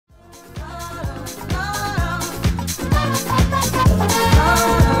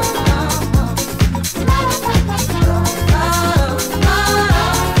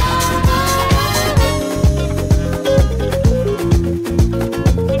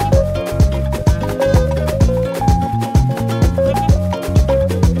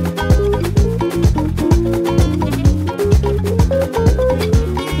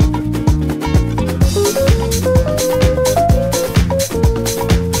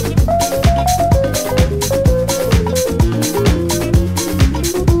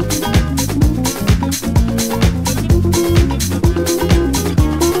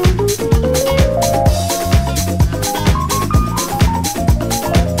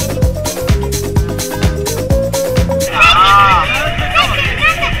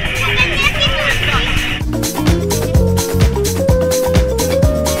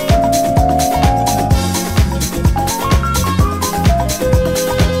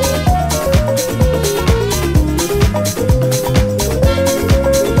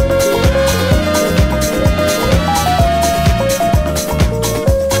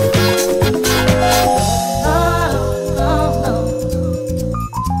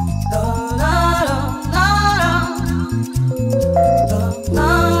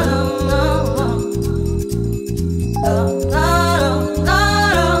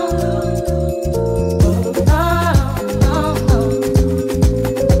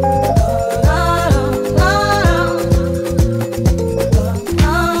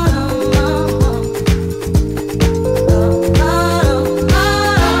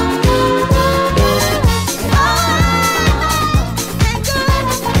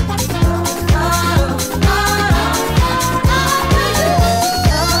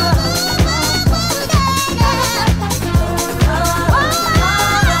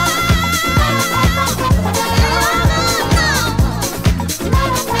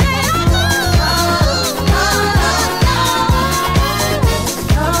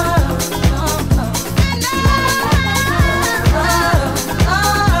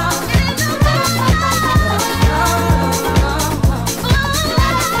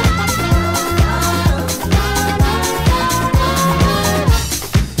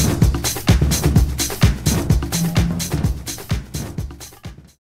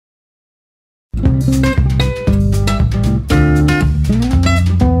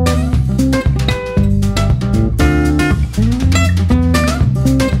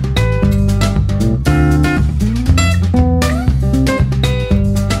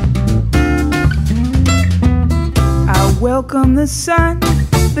sun,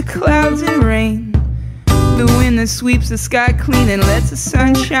 the clouds and rain, the wind that sweeps the sky clean and lets the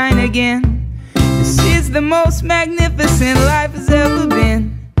sun shine again. This is the most magnificent life has ever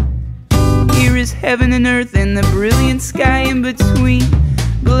been. Here is heaven and earth and the brilliant sky in between.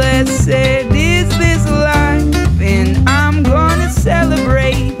 Blessed is this life, and I'm gonna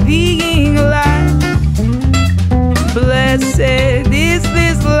celebrate being alive. Blessed is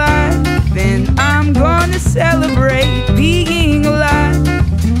this life, and I'm gonna celebrate being alive.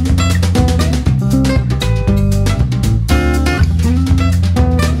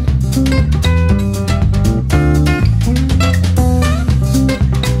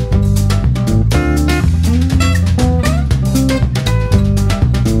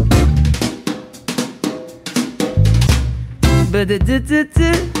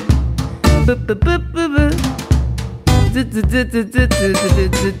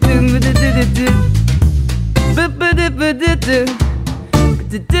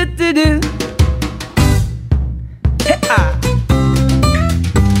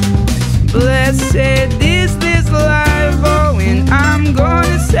 Blessed is this life, oh, and I'm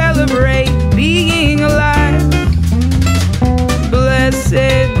gonna celebrate being alive. Blessed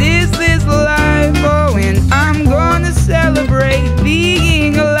is this life, oh, and I'm gonna celebrate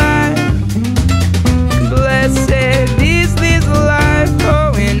being alive. Blessed is this life,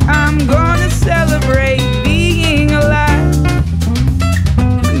 oh, and I'm gonna celebrate being alive.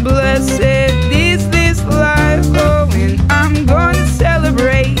 Blessed is this life, oh, and I'm gonna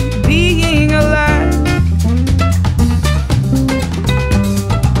celebrate being alive.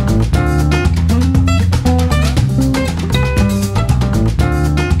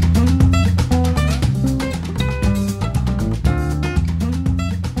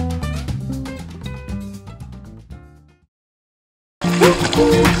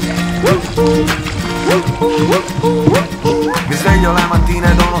 Mi sveglio la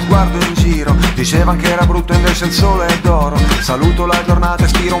mattina e do uno sguardo in giro. Dicevano che era brutto invece il sole è d'oro. Saluto la giornata e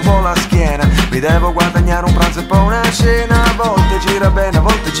stiro un po' la schiena. Mi devo guadagnare un pranzo e poi una cena. A volte gira bene, a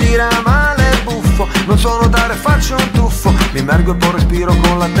volte gira male, è buffo. Non so nuotare, faccio un tuffo. Mi immergo e poi respiro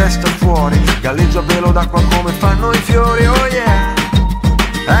con la testa fuori. Galleggio a velo d'acqua come fanno i fiori. Oh yeah,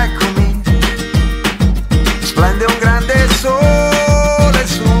 eccomi. Splende un grande sole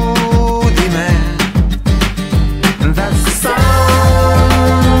su di me. That's the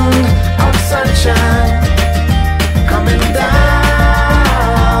sound of sunshine coming down.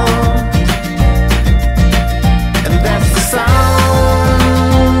 And that's the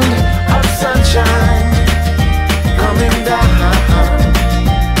sound of sunshine coming down.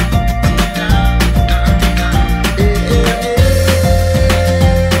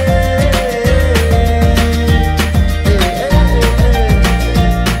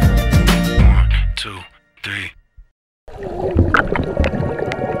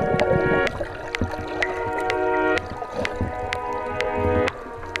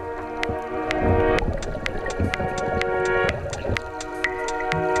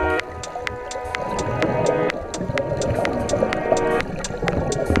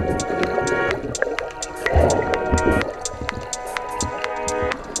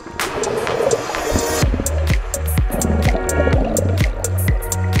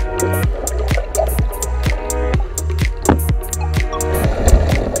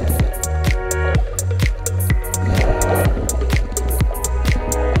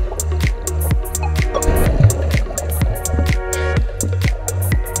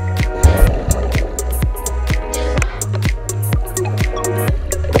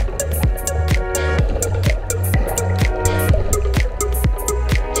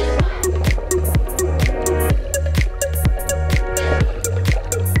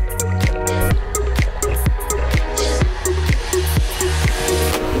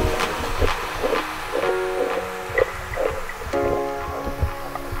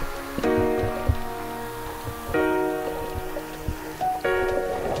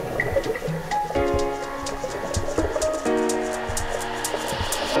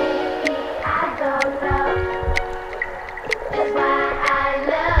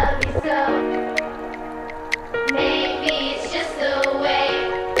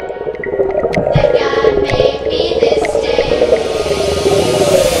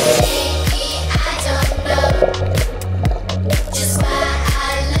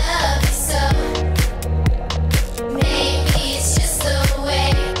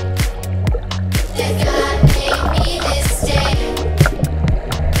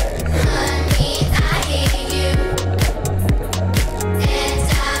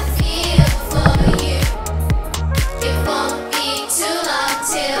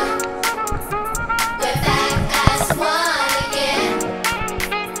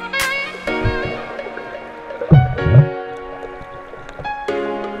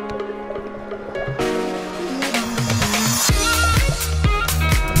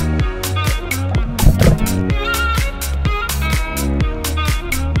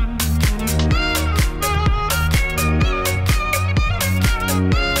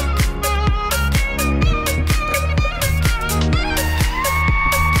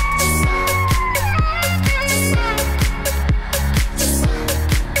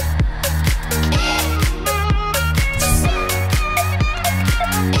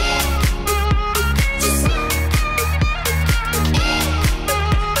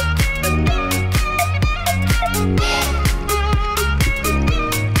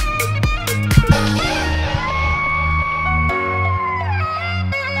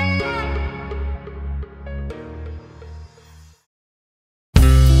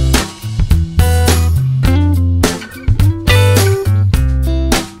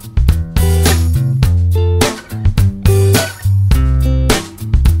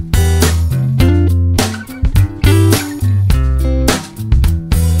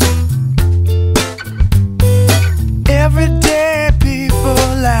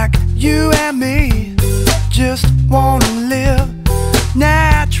 wanna live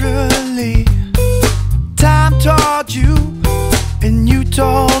naturally. Time taught you, and you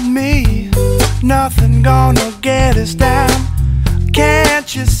told me, nothing gonna get us down.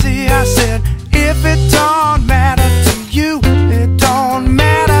 Can't you see? I said, if it don't matter to you, it don't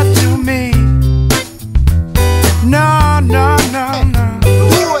matter to me. No, no, no, no.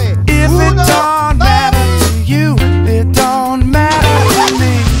 If it don't matter to you, it don't matter to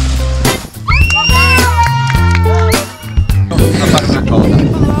me. A fare una cosa.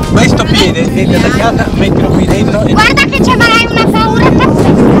 Questo piede dentro la casa, mettilo qui dentro e... Guarda che ci avrai una paura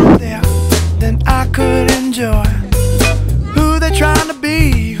pazzesca. Then I could enjoy who they're trying to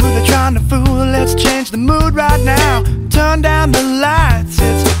be, who they're trying to fool. Let's change the mood right now. Turn down the lights,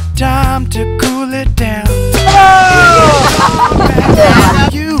 it's time to cool it down.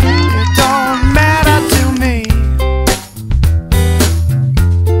 You, it don't matter to me.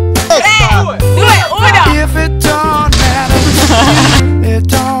 3, 2, 1. If it don't matter to you, it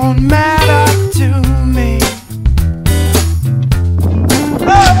don't matter to me.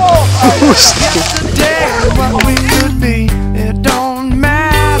 Yesterday, what we could be, it don't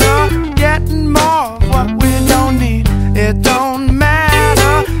matter. Getting more of what we don't need, it don't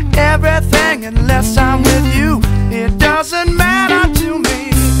matter. Everything unless I'm with you, it doesn't matter to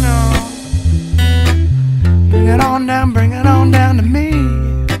me, no. Bring it on down to me.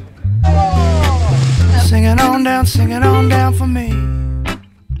 Sing it on down for me.